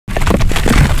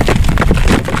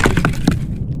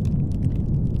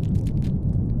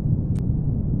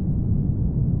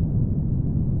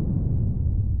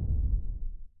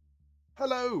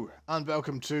Hello and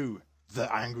welcome to The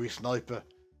Angry Sniper,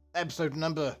 episode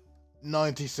number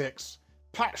 96,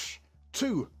 patch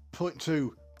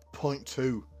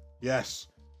 2.2.2. Yes,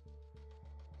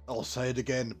 I'll say it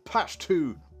again, patch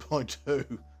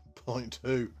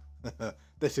 2.2.2.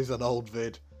 This is an old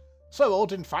vid. So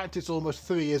old, in fact, it's almost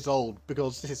 3 years old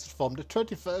because this is from the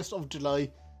 21st of July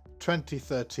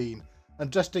 2013. And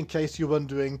just in case you're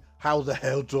wondering how the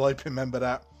hell do I remember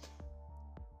that,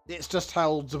 it's just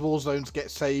how the warzones get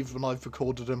saved when I've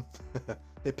recorded them.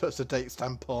 It puts a date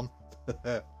stamp on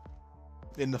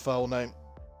in the file name.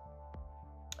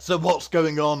 So what's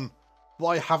going on?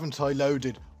 Why haven't I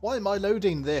loaded? Why am I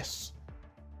loading this?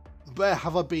 Where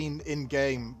have I been in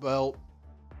game? Well,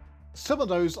 some of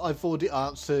those I've already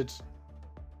answered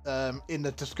in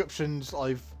the descriptions.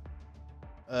 I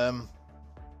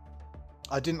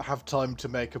didn't have time to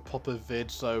make a proper vid,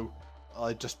 so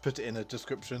I just put it in the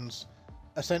descriptions.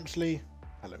 Essentially,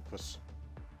 hello puss.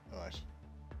 Alright.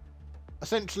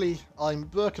 Essentially, I'm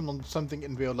working on something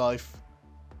in real life.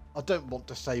 I don't want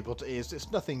to say what it is. It's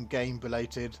nothing game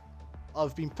related.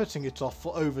 I've been putting it off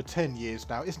for over 10 years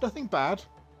now. It's nothing bad.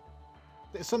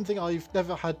 It's something I've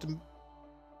never had to...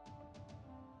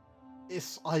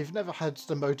 I've never had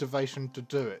the motivation to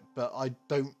do it, but I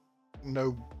don't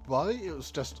know why. It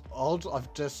was just odd.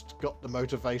 I've just got the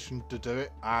motivation to do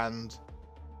it, and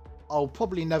I'll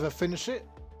probably never finish it,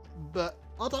 but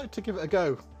I'd like to give it a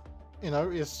go. You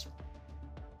know, it's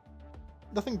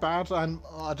nothing bad, and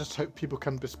I just hope people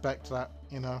can respect that.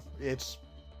 You know, I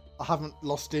haven't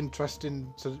lost interest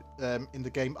in the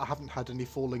game. I haven't had any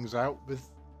fallings out with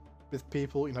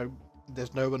people. You know,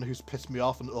 there's no one who's pissed me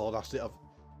off and that's it.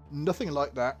 Nothing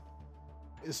like that.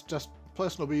 It's just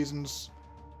personal reasons.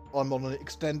 I'm on an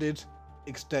extended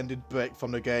break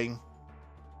from the game.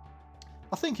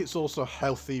 I think it's also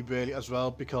healthy really as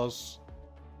well, because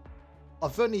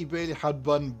I've only really had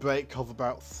one break of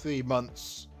about 3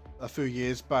 months a few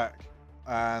years back,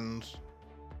 and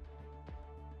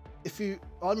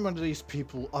I'm one of these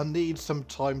people, I need some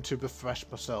time to refresh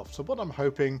myself. So what I'm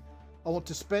hoping, I want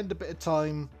to spend a bit of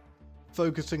time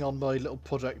focusing on my little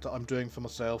project that I'm doing for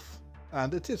myself,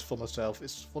 and it is for myself,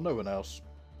 it's for no one else,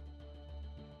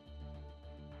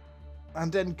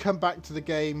 and then come back to the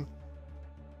game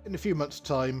in a few months'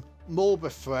 time, more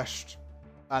refreshed,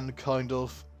 and kind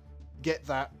of get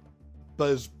that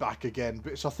buzz back again,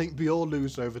 which I think we all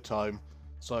lose over time.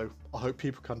 So I hope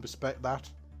people can respect that.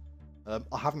 I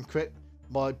haven't quit.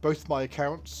 Both my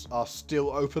accounts are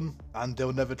still open, and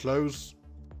they'll never close.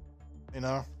 You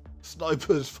know,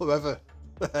 snipers forever,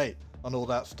 hey, and all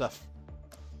that stuff.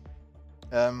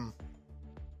 So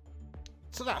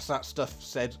that's that stuff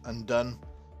said and done.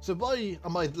 So why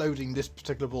am I loading this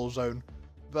particular warzone?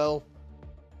 Well,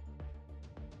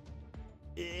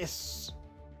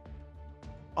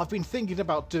 I've been thinking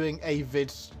about doing a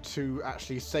vid to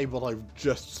actually say what I've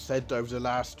just said over the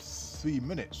last 3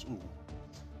 minutes. Ooh.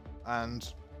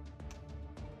 And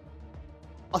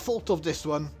I thought of this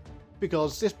one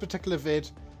because this particular vid,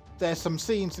 there's some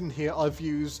scenes in here I've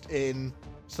used in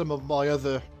some of my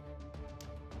other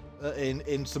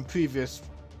in some previous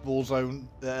Warzone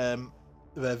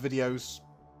videos.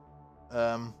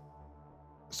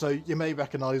 So you may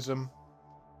recognise them,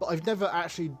 but I've never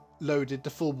actually loaded the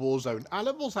full Warzone, and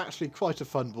it was actually quite a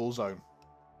fun Warzone.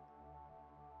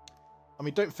 I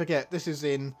mean, don't forget, this is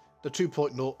in the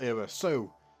 2.0 era,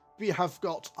 so we have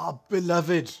got our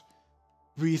beloved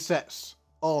resets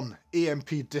on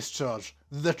EMP Discharge,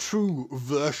 the true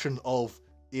version of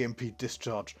EMP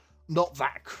Discharge, not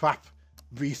that crap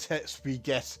resets we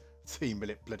get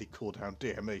 3-minute bloody cooldown,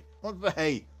 dear me. But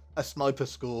hey, a sniper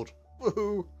scored,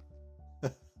 woohoo!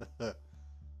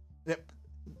 Yep.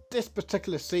 This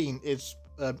particular scene is,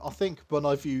 I think, one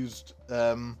I've used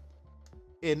in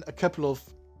a couple of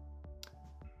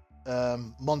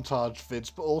montage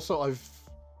vids, but also I've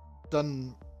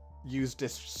used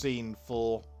this scene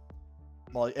for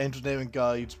my engineering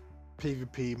guide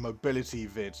PvP mobility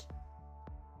vid.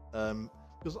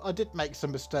 Because I did make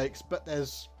some mistakes, but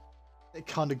it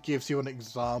kind of gives you an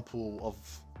example of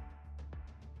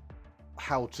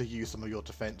how to use some of your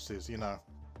defenses, you know.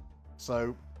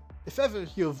 So if ever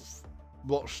you've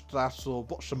watched that or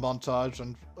watched a montage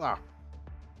and I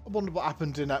wonder what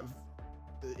happened in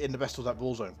the rest of that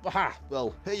Warzone. Aha!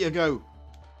 Well, here you go.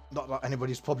 Not that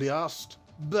anybody's probably asked,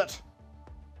 but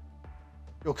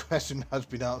your question has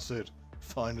been answered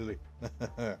finally.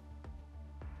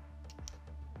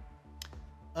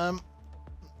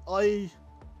 I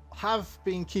have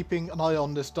been keeping an eye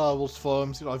on the Star Wars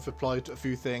forums. You know, I've replied to a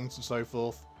few things and so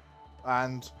forth,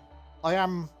 and I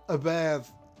am aware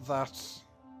that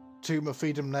Tomb of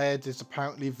Freedom Ned is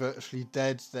apparently virtually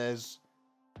dead. There's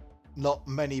not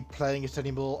many playing it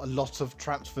anymore. A lot have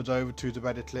transferred over to the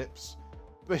Reddit clips,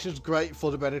 which is great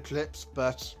for the Reddit clips,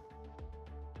 but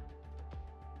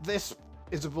this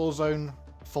is a Warzone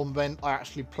from when I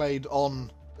actually played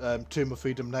on Tomb of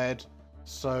Freedom Ned,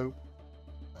 so,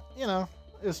 you know,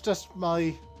 it's just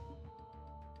my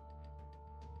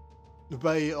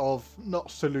way of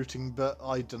not saluting, but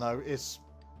I don't know, it's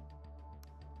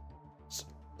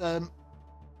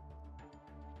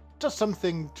just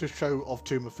something to show of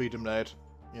Tomb of Freedom Ned,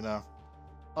 you know.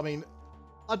 I mean,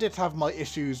 I did have my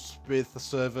issues with the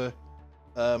server.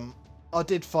 I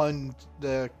did find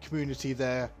the community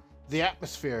there, the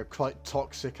atmosphere, quite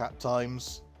toxic at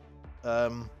times.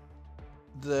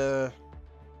 The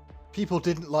people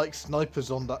didn't like snipers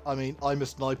on that. I mean, I'm a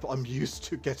sniper, I'm used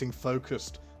to getting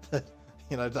focused.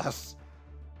 You know,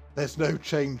 there's no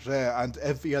change there, and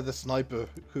every other sniper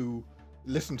who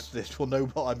listens to this will know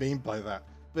what I mean by that.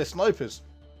 They're snipers.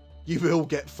 You will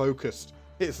get focused.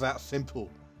 It's that simple.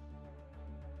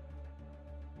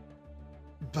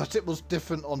 But it was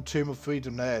different on Tomb of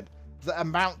Freedom Ned. The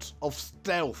amount of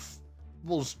stealth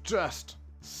was just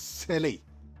silly.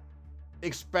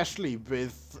 Especially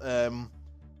with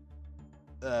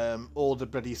all the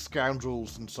bloody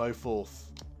scoundrels and so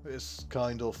forth. It's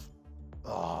kind of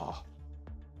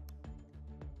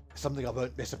something I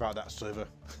won't miss about that server.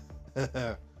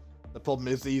 The problem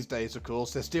is these days, of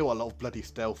course, there's still a lot of bloody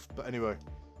stealth, but anyway.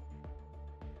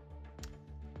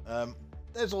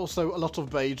 There's also a lot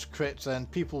of rage crits,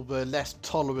 and people were less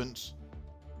tolerant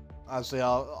as they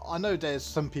are. I know there's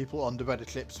some people on the Reddit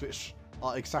clips which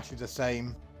are exactly the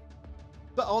same,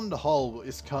 but on the whole,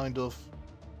 it's kind of,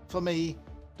 for me,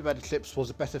 the Reddit clips was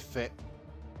a better fit,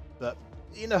 but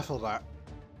enough of that.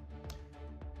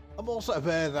 I'm also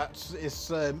aware that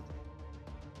it's,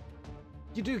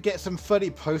 you do get some funny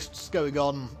posts going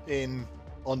on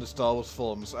the Star Wars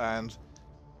forums, and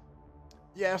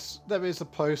yes, there is a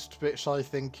post which I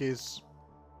think is,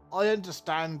 I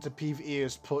understand the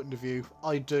PvE's point of view.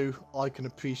 I do. I can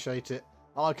appreciate it.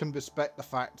 I can respect the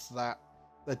fact that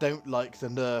they don't like the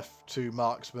nerf to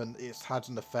marksman. It's had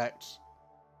an effect.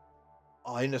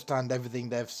 I understand everything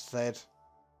they've said.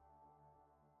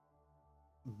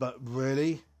 But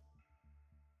really?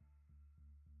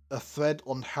 A thread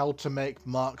on how to make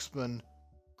marksman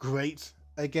great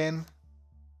again?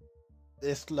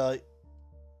 It's like,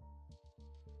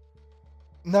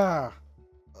 nah,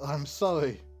 I'm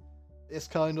sorry. It's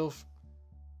kind of,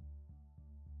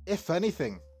 if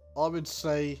anything, I would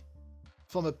say,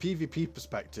 from a PvP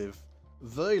perspective,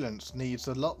 Violence needs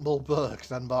a lot more work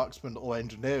than Marksman or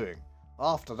Engineering.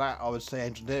 After that, I would say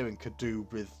Engineering could do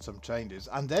with some changes,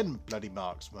 and then bloody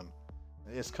Marksman.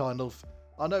 It's kind of,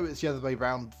 I know it's the other way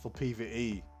around for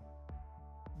PvE,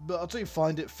 but I do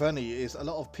find it funny is a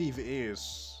lot of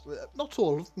PvEers, not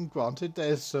all of them granted,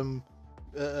 there's some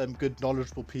good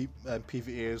knowledgeable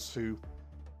PvEers who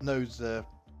knows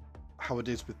how it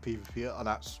is with PvP, and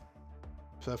that's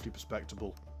perfectly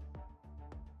respectable.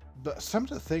 But some of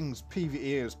the things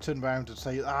PvEers turn around and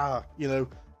say, you know,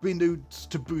 we need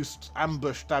to boost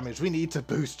ambush damage, we need to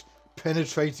boost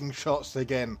penetrating shots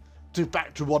again,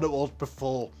 back to what it was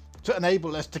before, to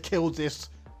enable us to kill this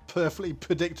perfectly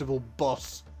predictable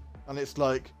boss. And it's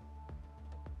like,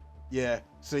 yeah,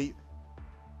 see,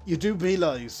 you do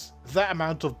realise that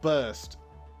amount of burst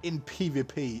in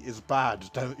PvP is bad,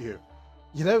 don't you?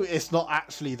 You know, it's not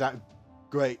actually that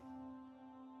great.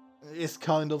 It's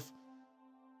kind of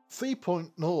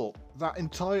 3.0, that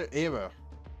entire era,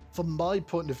 from my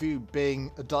point of view,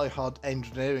 being a diehard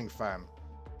Engineering fan,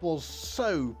 was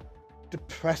so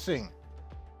depressing.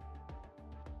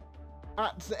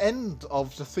 At the end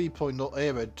of the 3.0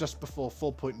 era, just before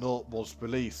 4.0 was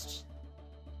released,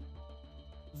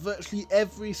 virtually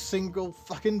every single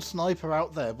fucking sniper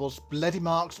out there was bloody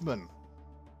Marksman,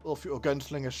 or if you're a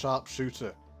gunslinger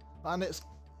sharpshooter, and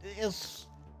it's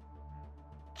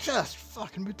just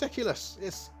fucking ridiculous.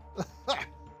 It's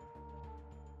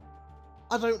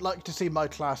I don't like to see my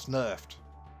class nerfed,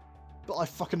 but I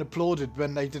fucking applauded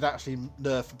when they did actually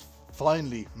nerf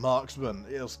finally Marksman.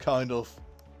 It was kind of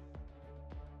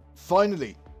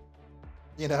finally,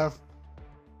 you know.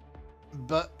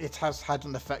 But it has had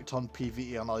an effect on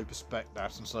PvE, and I respect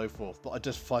that and so forth. But I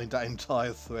just find that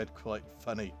entire thread quite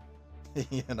funny.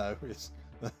 You know, it's.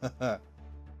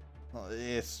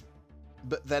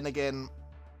 But then again,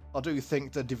 I do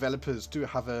think the developers do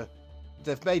have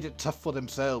they've made it tough for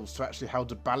themselves to actually how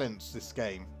to balance this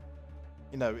game.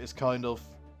 You know, it's kind of,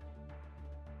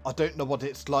 I don't know what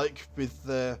it's like with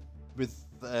the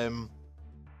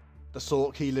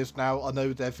Sork healers now. I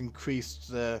know they've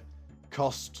increased the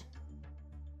cost,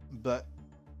 but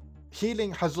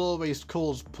healing has always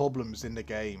caused problems in the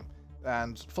game.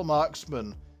 And for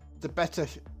marksmen, the better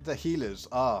the healers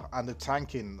are and the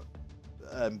tanking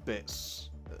bits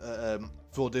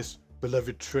for this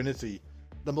beloved trinity,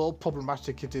 the more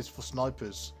problematic it is for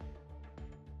snipers.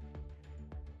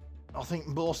 I think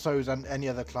more so than any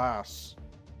other class.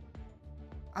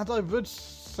 And I would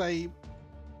say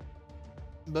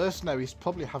mercenaries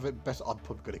probably have it better. I'm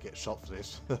probably going to get shot for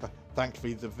this.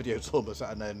 Thankfully, the video's almost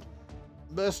at an end.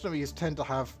 Mercenaries tend to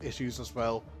have issues as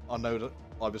well. I know that,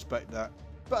 I respect that.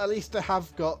 But at least they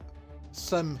have got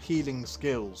some healing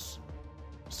skills.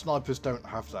 Snipers don't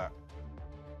have that.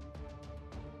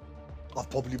 I've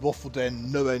probably waffled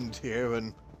in no end here,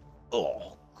 and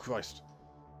oh Christ,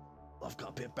 I've got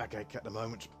a bit of backache at the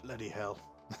moment. Bloody hell.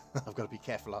 I've got to be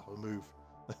careful how I move.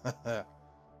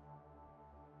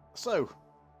 So,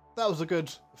 that was a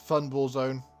good, fun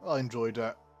Warzone. I enjoyed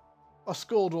that. I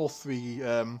scored all 3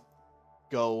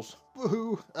 goals.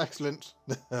 Woohoo! Excellent.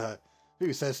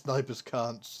 Who says snipers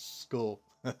can't score?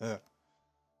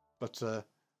 But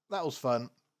that was fun.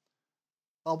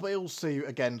 I will see you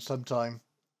again sometime.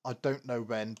 I don't know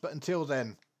when, but until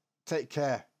then, take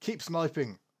care, keep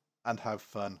sniping, and have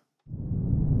fun.